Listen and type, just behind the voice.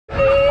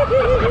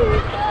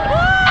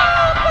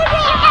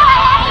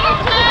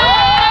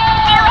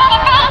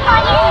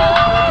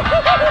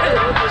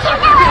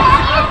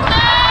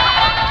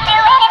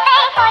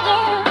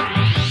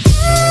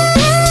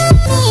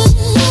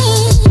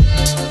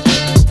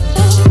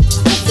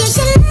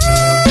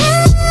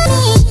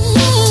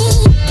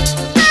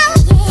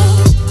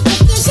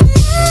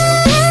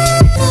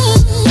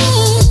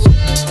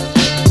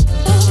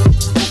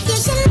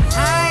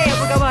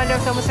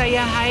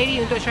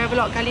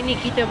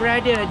ini kita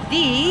berada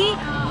di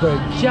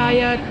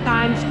Berjaya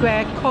Times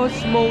Square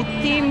Cosmo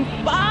Theme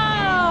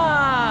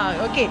Park.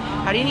 Okey,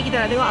 hari ini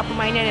kita nak tengok apa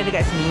mainan yang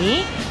dekat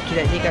sini.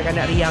 Kita cakap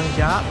nak riang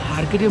jap.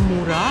 Harga dia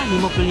murah,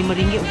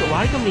 RM55 untuk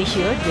warga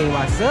Malaysia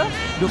dewasa,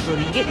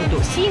 RM20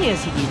 untuk senior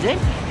citizen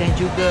dan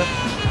juga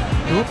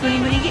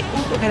RM25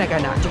 untuk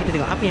kanak-kanak. Jom kita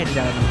tengok apa yang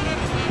ada dalam ni.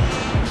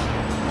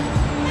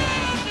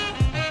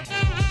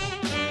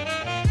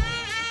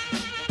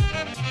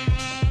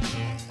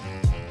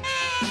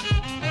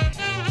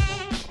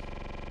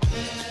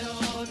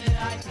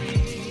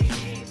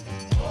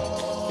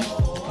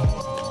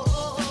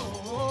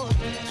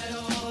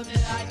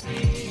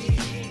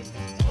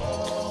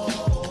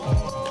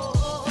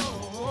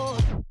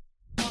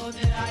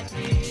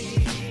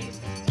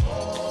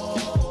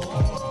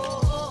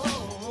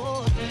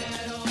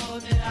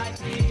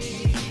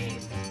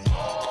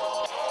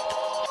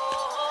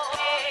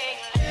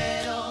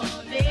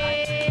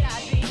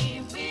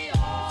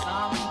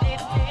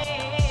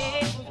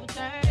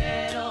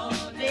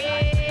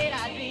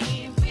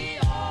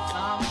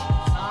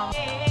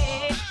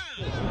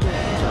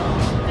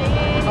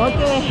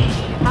 Okey,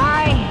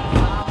 hai.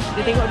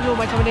 Kita tengok dulu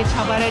macam mana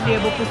cabaran dia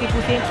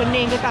berpusing-pusing,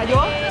 pening ke tak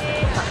Jo?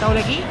 Tak tahu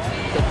lagi.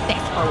 Kita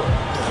test power.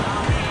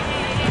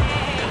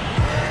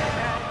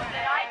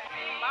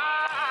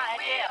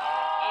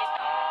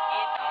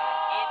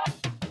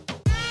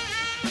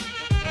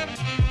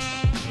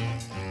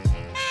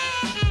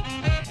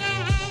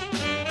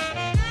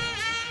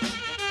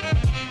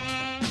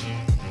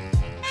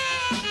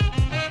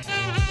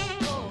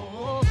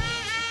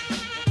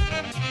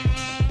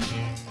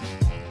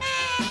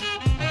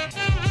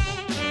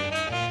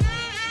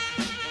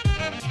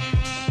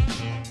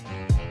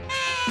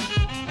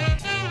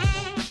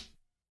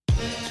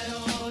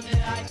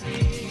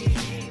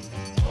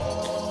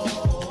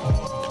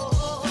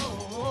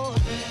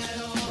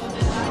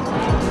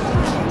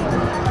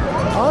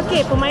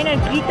 Okey, permainan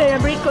kita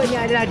yang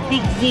berikutnya adalah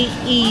Dixie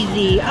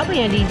Easy. Apa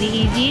yang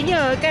Dixie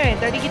Easy-nya kan?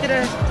 Tadi kita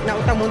dah nak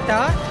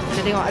muntah-muntah.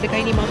 Kita tengok adakah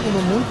ini mampu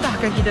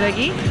memuntahkan kita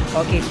lagi.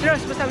 Okey, terus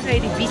bersama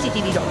saya di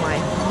BCTV.my.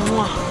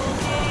 Muah.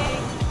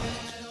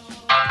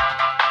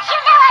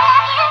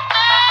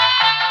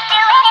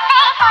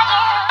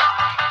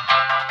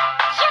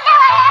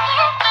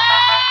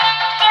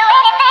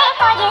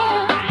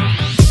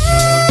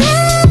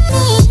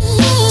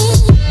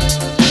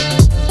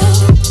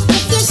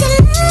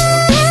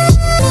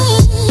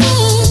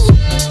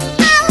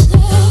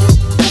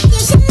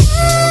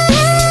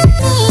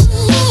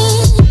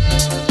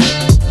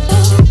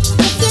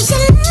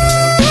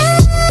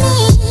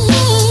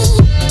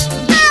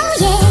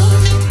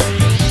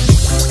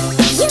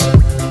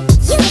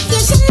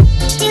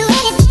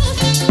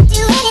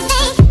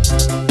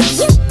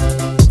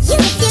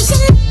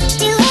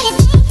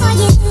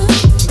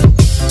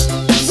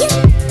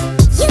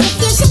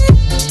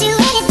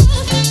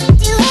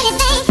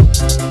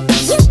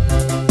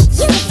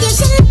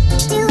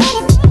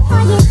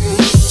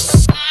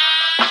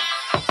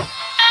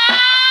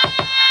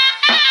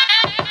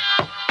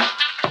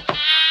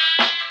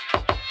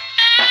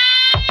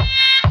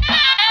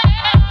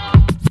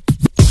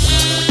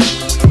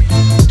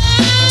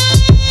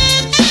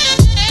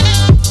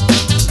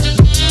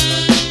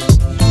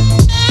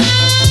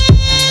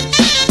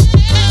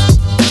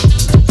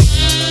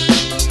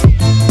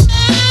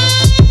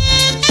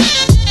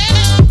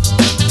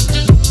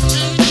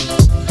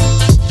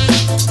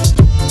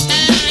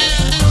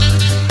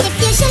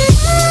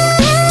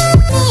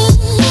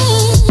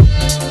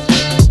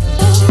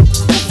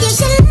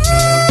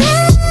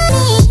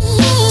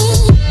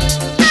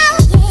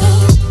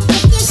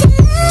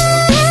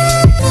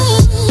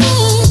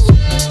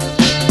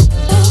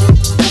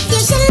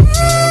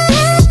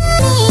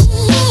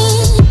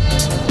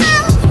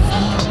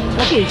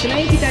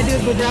 Selain kita ada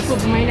beberapa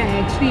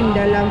permainan ekstrim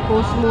dalam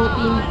Cosmo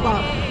Theme Park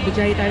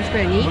Berjaya Times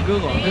Square ni,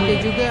 kita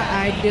juga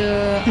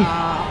ada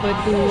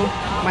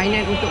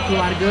mainan untuk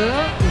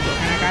keluarga, untuk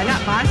kanak-kanak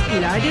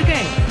pastilah ada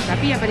kan.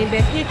 Tapi yang paling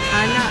bestnya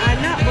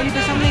anak-anak boleh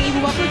bersama dengan ibu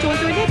bapa.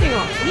 Contohnya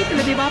tengok, ni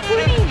terlebih bapa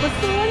ni,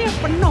 besarnya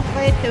penuh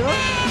kereta.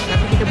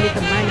 Tapi kita boleh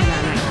teman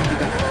anak-anak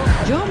juga.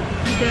 Jom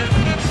kita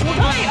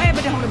ayah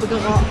bedah mula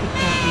bergerak.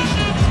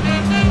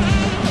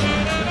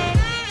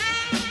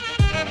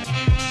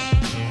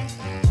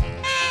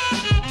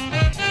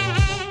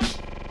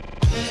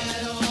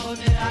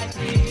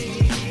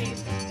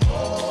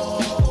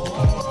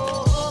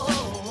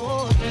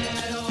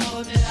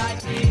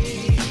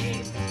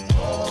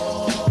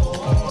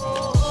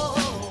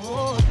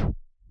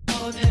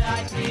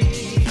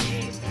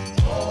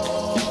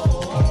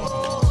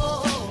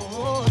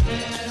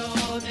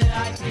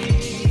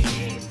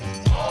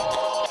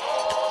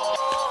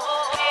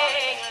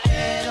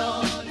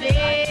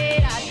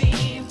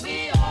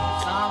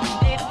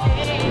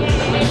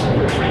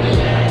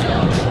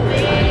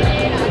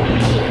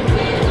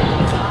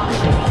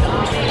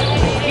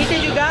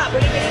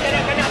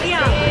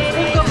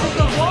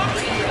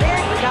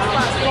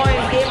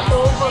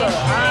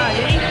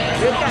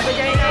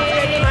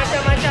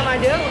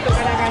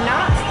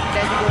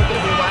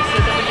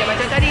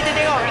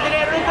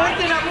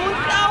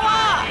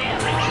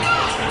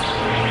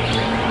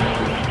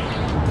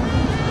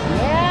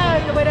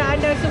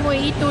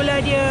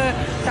 itulah dia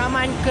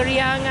Taman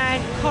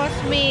Keriangan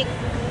Cosmic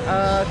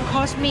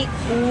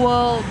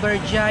World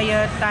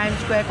Berjaya Times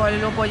Square Kuala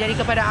Lumpur. Jadi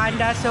kepada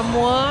anda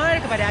semua,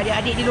 kepada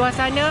adik-adik di luar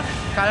sana,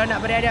 kalau nak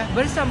berada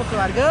bersama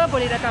keluarga,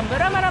 boleh datang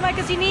beramai-ramai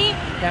ke sini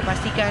dan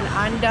pastikan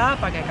anda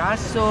pakai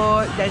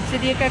kasut dan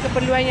sediakan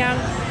keperluan yang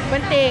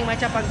penting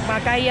macam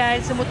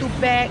pakaian, semua tu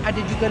bag, ada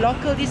juga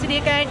lokal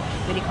disediakan.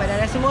 Jadi kepada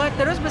anda semua,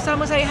 terus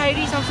bersama saya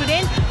Hairi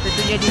Samsudin,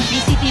 tentunya di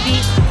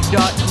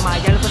BCTV.my.